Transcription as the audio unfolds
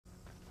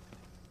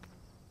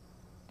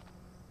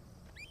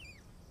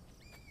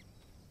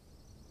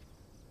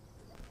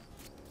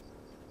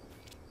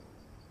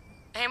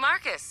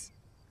Marcus.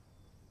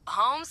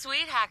 Home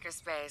sweet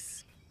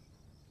hackerspace.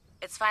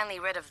 It's finally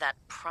rid of that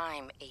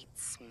Prime 8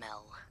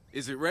 smell.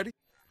 Is it ready?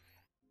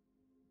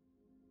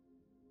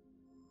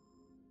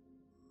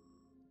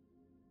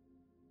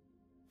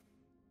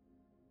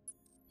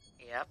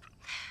 Yep.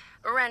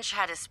 Wrench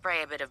had to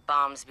spray a bit of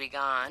bombs be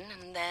gone,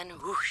 and then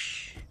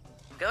whoosh.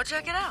 Go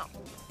check it out.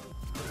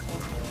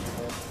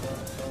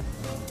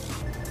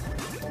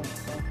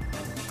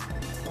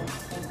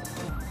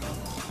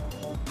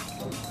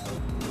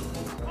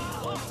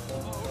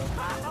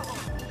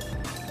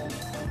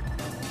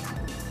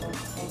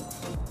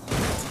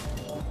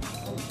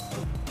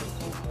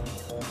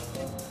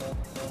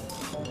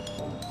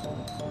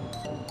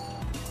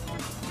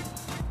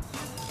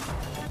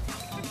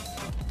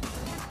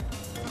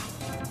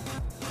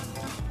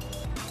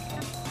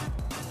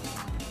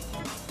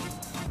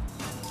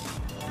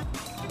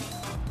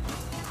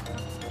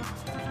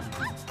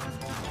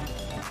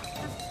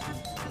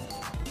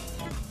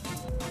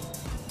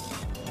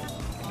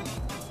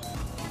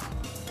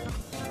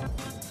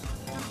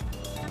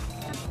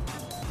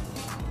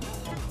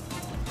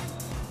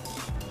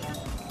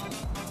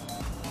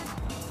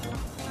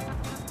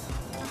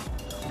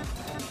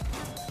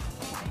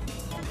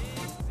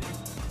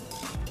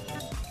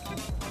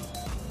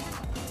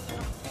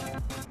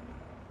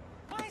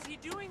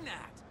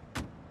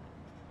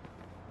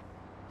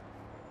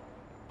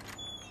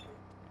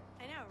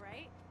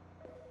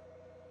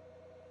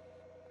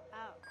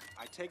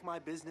 I take my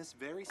business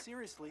very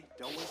seriously.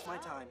 Don't waste my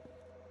time.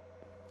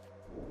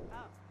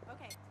 Oh,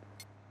 okay.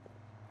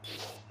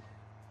 Sure.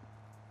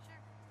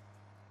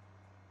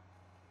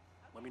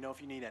 Let me know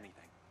if you need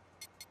anything.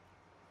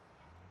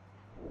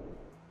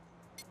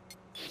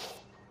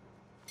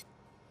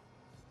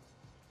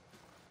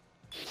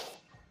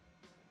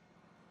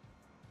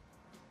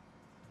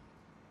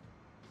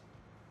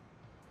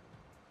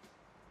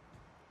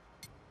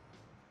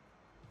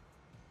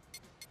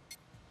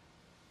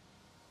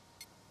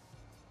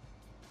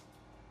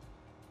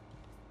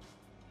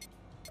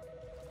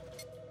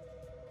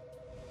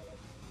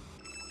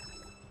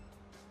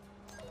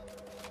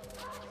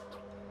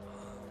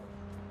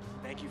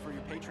 Thank you for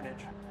your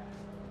patronage.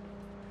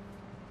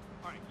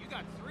 All right, you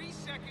got 3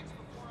 seconds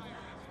before I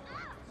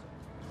arrest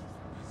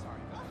you. Sorry,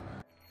 go ahead.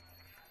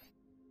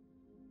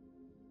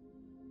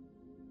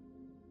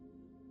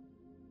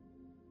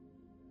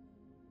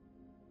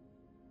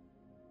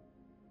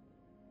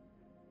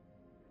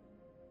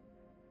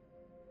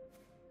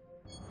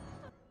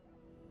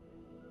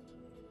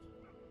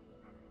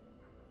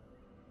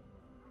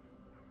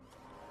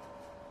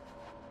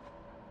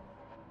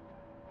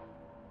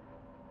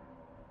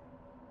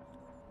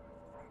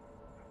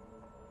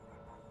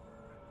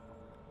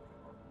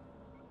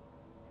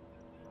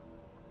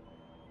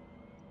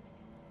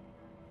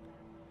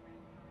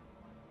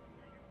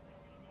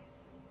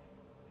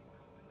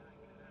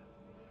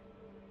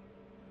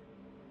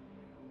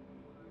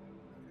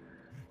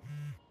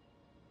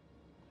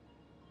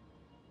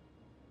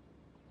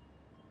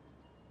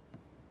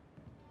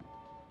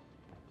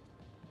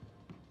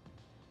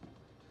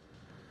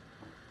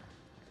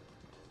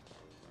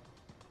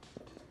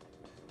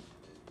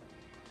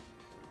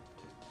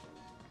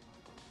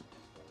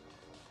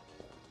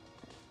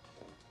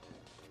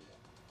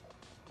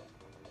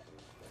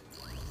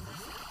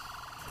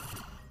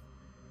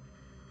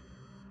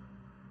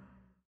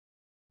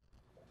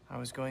 I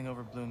was going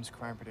over Bloom's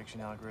crime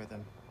prediction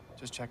algorithm,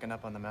 just checking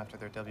up on them after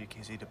their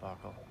WKZ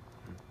debacle.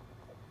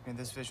 And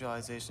this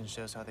visualization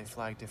shows how they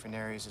flag different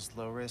areas as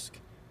low risk,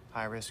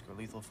 high risk, or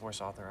lethal force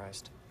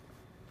authorized.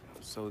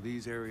 So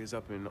these areas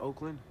up in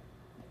Oakland?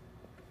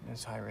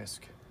 It's high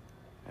risk.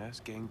 That's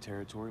gang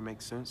territory,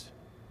 makes sense.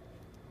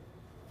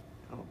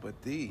 Oh,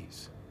 but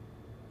these...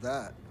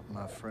 That,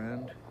 my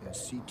friend,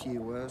 is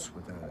CTOS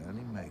without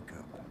any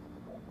makeup.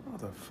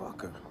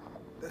 Motherfucker.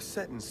 They're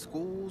setting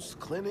schools,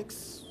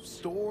 clinics,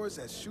 stores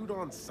that shoot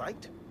on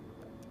sight?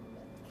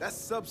 That's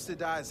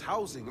subsidized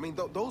housing. I mean,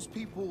 those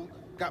people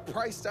got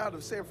priced out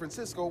of San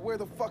Francisco. Where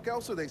the fuck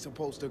else are they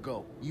supposed to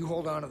go? You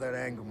hold on to that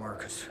anger,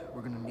 Marcus.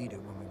 We're gonna need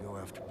it when we go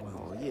after Bloom.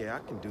 Oh, yeah,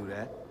 I can do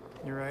that.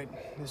 You're right.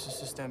 This is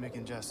systemic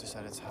injustice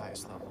at its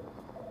highest level.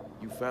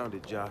 You found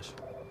it, Josh.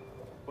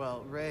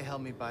 Well, Ray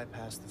helped me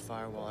bypass the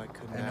firewall I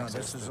couldn't Hey, no,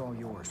 access. this is all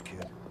yours,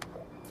 kid.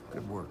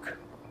 Good work.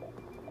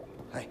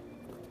 Hey.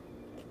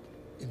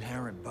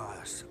 Inherent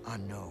bias, I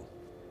know.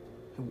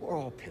 And we're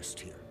all pissed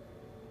here.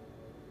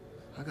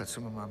 I got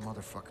some of my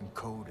motherfucking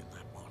code in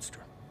that monster.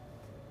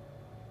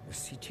 If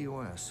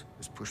CTOS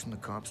is pushing the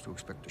cops to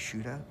expect a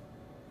shootout,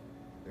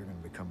 they're gonna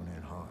be coming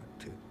in hard,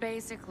 too.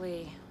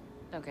 Basically,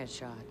 don't get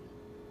shot.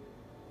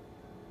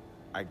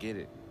 I get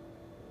it.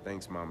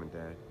 Thanks, Mom and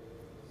Dad.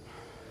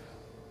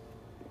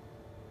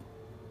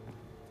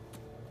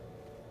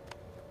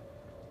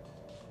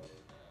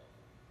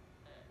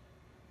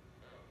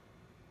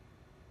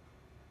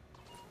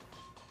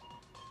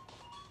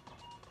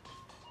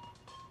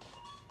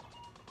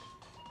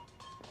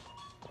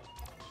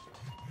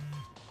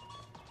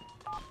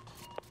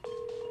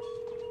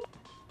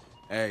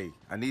 Hey,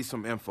 I need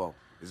some info.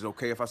 Is it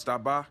okay if I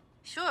stop by?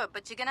 Sure,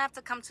 but you're gonna have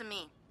to come to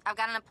me. I've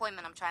got an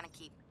appointment I'm trying to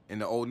keep. In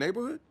the old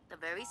neighborhood? The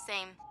very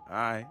same. All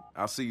right,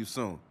 I'll see you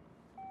soon.